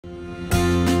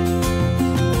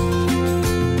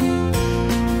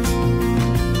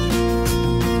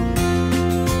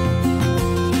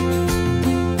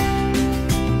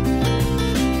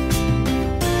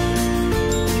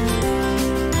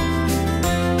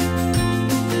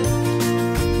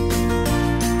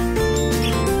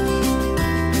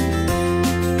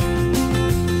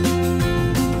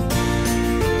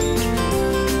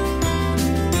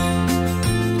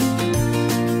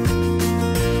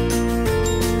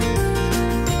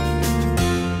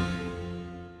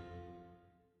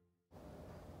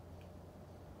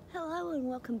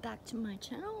welcome back to my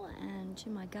channel and to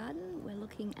my garden. We're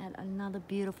looking at another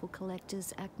beautiful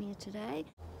collector's Aechmea today.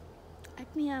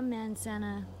 Aechmea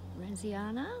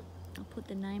Manzanaresiana. I'll put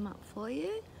the name up for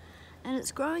you. And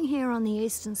it's growing here on the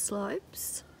eastern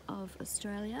slopes of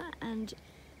Australia, and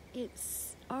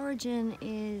its origin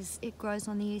is it grows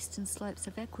on the eastern slopes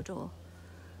of Ecuador.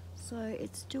 So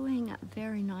it's doing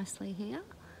very nicely here.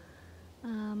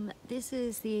 This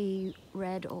is the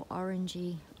red or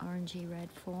orangey red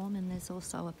form, and there's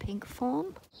also a pink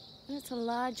form. And it's a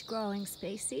large growing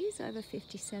species, over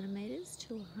 50 centimeters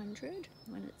to 100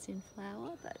 when it's in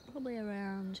flower, but probably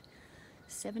around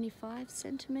 75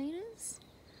 centimeters.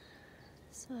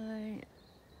 So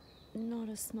not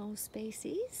a small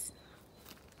species.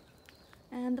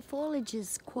 And the foliage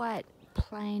is quite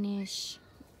plainish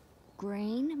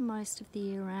green most of the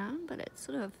year round, but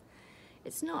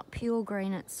it's not pure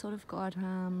green. It's sort of got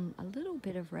a little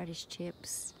bit of reddish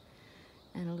tips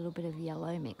and a little bit of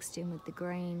yellow mixed in with the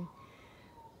green.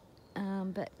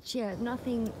 But yeah, not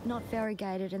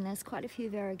variegated, and there's quite a few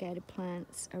variegated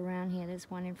plants around here. There's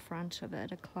one in front of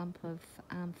it, a clump of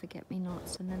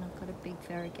forget-me-nots, and then I've got a big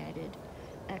variegated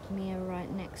Aechmea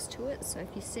right next to it. So if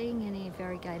you're seeing any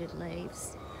variegated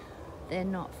leaves, they're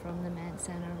not from the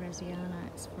Manzanaresiana,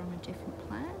 it's from a different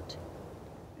plant.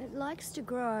 It likes to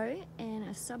grow in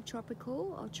a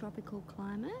subtropical or tropical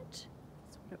climate.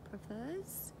 That's what it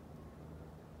prefers.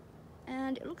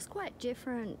 And it looks quite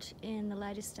different in the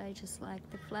later stages, like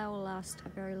the flower lasts a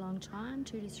very long time,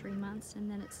 2 to 3 months, and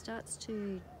then it starts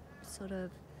to sort of,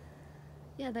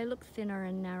 yeah, they look thinner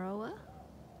and narrower.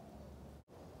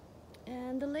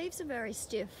 And the leaves are very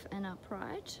stiff and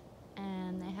upright,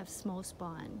 and they have small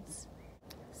spines.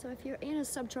 So if you're in a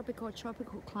subtropical or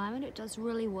tropical climate, it does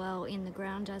really well in the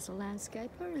ground as a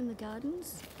landscaper in the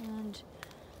gardens. And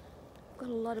I've got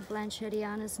a lot of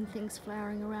Blanchetianas and things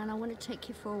flowering around. I want to take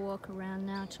you for a walk around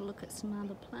now to look at some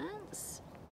other plants.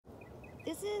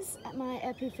 This is my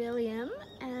epiphyllum,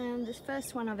 and the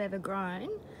first one I've ever grown.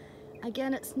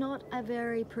 Again, it's not a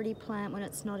very pretty plant when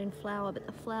it's not in flower, but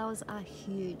the flowers are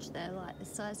huge. They're like the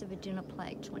size of a dinner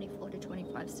plate, 24 to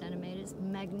 25 centimeters.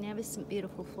 Magnificent,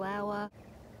 beautiful flower.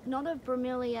 Not of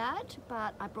Bromeliad,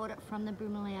 but I brought it from the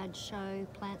Bromeliad show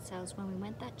plant sales when we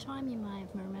went that time. You may have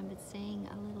remembered seeing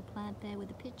a little plant there with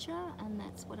a picture, and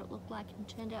that's what it looked like and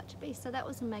turned out to be. So that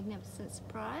was a magnificent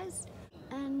surprise.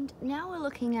 And now we're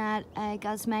looking at a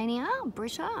Guzmania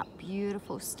Britta,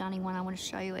 beautiful, stunning one. I want to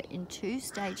show you it in 2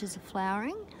 stages of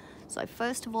flowering. So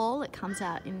first of all, it comes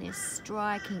out in this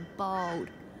striking, bold,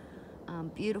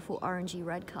 beautiful orangey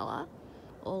red color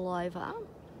all over.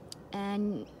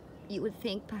 And you would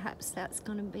think perhaps that's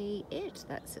going to be it.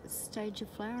 That's its stage of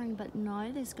flowering, but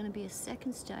no, there's going to be a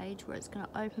second stage where it's going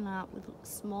to open up with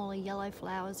smaller yellow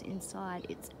flowers inside.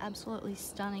 It's absolutely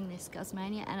stunning, this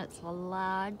Guzmania, and it's a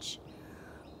large,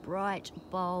 bright,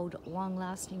 bold,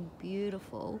 long-lasting,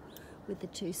 beautiful with the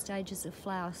 2 stages of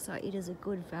flower. So it is a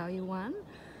good value one.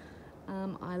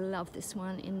 I love this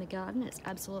one in the garden. It's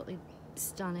absolutely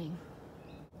stunning.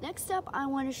 Next up, I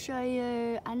want to show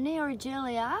you a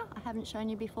Neoregelia. I haven't shown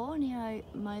you before. Neo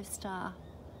Mauve Star,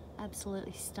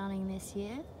 absolutely stunning this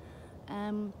year.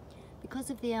 Because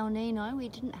of the El Nino, we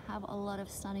didn't have a lot of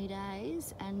sunny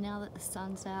days, and now that the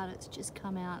sun's out, it's just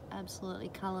come out absolutely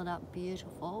coloured up,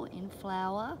 beautiful in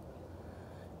flower.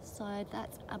 So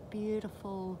that's a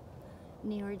beautiful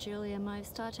Neoregelia Mauve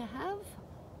Star to have.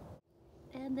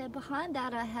 And then behind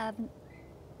that, I have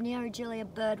Neoregelia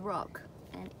Birdrock.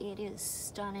 And it is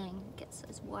stunning. It gets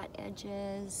those white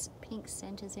edges, pink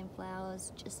centers in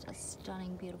flowers, just a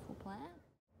stunning, beautiful plant.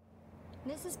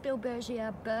 This is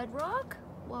billbergia birdrock.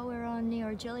 While we're on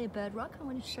Neoregelia birdrock, I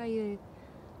want to show you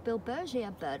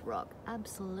billbergia birdrock.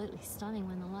 Absolutely stunning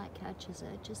when the light catches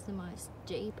it. Just the most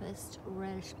deepest,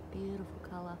 reddish, beautiful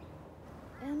color.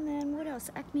 And then what else?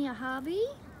 Aechmea Harvey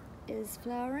is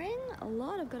flowering a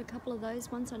lot. I've got a couple of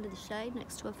those. One's under the shade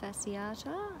next to a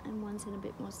fasciata, and one's in a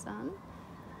bit more sun.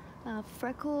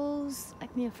 Freckles,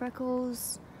 Aechmea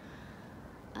freckles,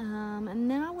 and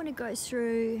then I want to go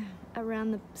through around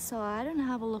the side and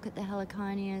have a look at the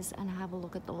heleconias and have a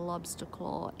look at the Lobster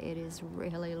Claw. It is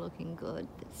really looking good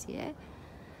this year.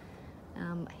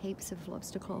 Heaps of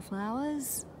Lobster Claw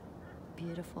flowers,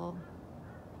 beautiful.